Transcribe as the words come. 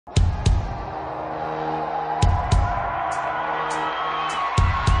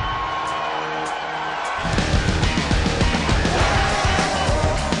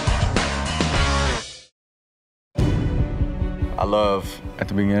love, at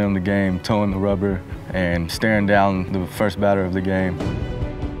the beginning of the game, towing the rubber and staring down the first batter of the game.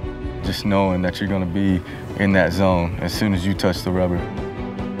 Just knowing that you're going to be in that zone as soon as you touch the rubber.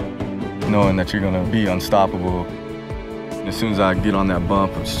 Knowing that you're going to be unstoppable. As soon as I get on that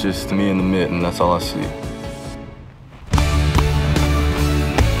bump, it's just me in the mitt, and that's all I see.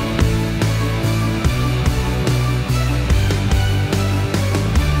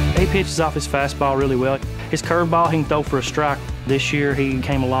 He pitches off his fastball really well. His curveball, he can throw for a strike. This year, he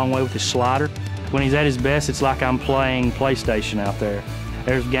came a long way with his slider. When he's at his best, it's like I'm playing PlayStation out there.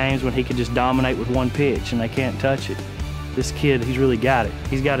 There's games when he could just dominate with one pitch, and they can't touch it. This kid, he's really got it.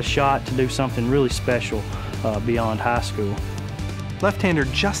 He's got a shot to do something really special beyond high school. Left-hander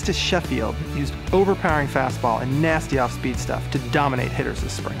Justus Sheffield used overpowering fastball and nasty off-speed stuff to dominate hitters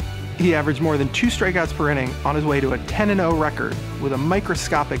this spring. He averaged more than 2 strikeouts per inning on his way to a 10-0 record with a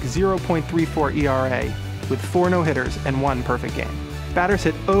microscopic 0.34 ERA with 4 no-hitters and 1 perfect game. Batters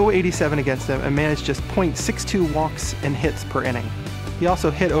hit .087 against him and managed just .62 walks and hits per inning. He also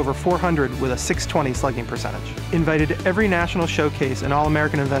hit over 400 with a .620 slugging percentage. Invited to every national showcase and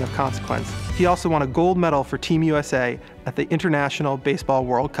All-American event of consequence, he also won a gold medal for Team USA at the International Baseball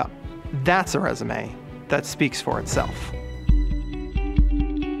World Cup. That's a resume that speaks for itself.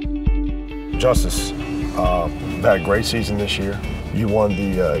 Justus, had a great season this year. You won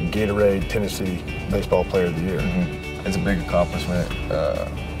the Gatorade Tennessee Baseball Player of the Year. Mm-hmm. It's a big accomplishment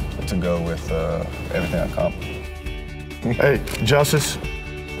to go with everything I accomplished. Hey, Justus,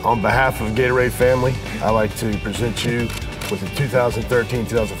 on behalf of Gatorade family, I'd like to present you with the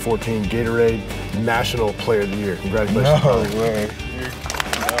 2013-2014 Gatorade National Player of the Year. Congratulations. No way.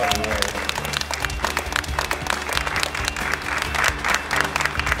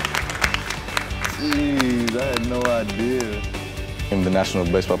 Jeez, I had no idea. The National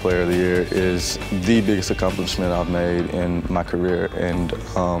Baseball Player of the Year is the biggest accomplishment I've made in my career, and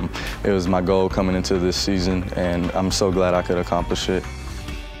it was my goal coming into this season, and I'm so glad I could accomplish it.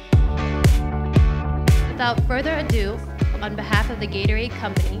 Without further ado, on behalf of the Gatorade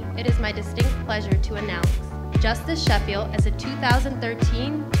Company, it is my distinct pleasure to announce Justus Sheffield as a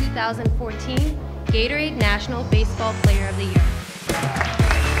 2013-2014 Gatorade National Baseball Player of the Year.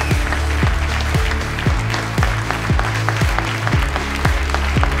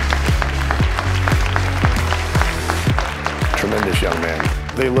 Tremendous young man.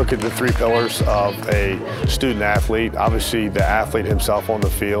 They look at the 3 pillars of a student athlete. Obviously, the athlete himself on the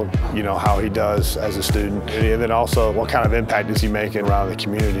field, you know, how he does as a student. And then also, what kind of impact is he making around the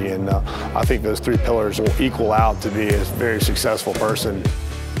community? And I think those 3 pillars will equal out to be a very successful person.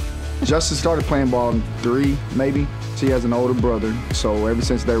 Justus started playing ball in 3, maybe. He has an older brother, so ever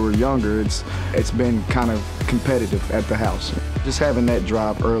since they were younger, it's been kind of competitive at the house. Just having that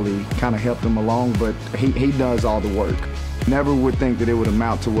drive early kind of helped him along, but he does all the work. Never would think that it would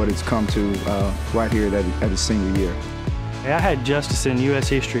amount to what it's come to right here at his senior year. I had Justus in U.S.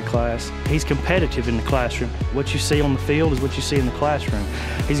 history class. He's competitive in the classroom. What you see on the field is what you see in the classroom.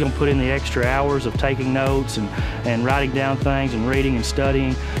 He's going to put in the extra hours of taking notes and writing down things and reading and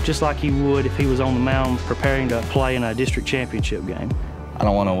studying, just like he would if he was on the mound preparing to play in a district championship game. I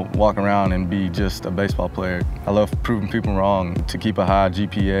don't want to walk around and be just a baseball player. I love proving people wrong, to keep a high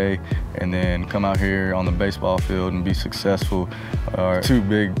GPA and then come out here on the baseball field and be successful are 2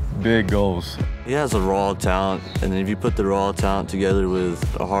 big goals. He has a raw talent, and if you put the raw talent together with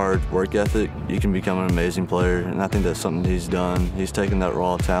a hard work ethic, you can become an amazing player, and I think that's something he's done. He's taken that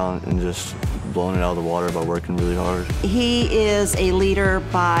raw talent and just blown it out of the water by working really hard. He is a leader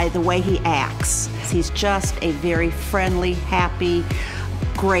by the way he acts. He's just a very friendly, happy,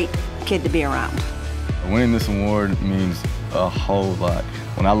 great kid to be around. Winning this award means a whole lot.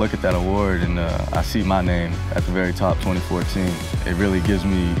 When I look at that award and I see my name at the very top 2014, it really gives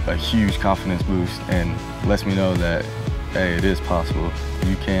me a huge confidence boost and lets me know that, hey, it is possible.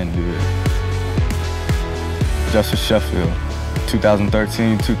 You can do it. Justus Sheffield,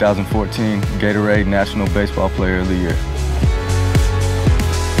 2013-2014 Gatorade National Baseball Player of the Year.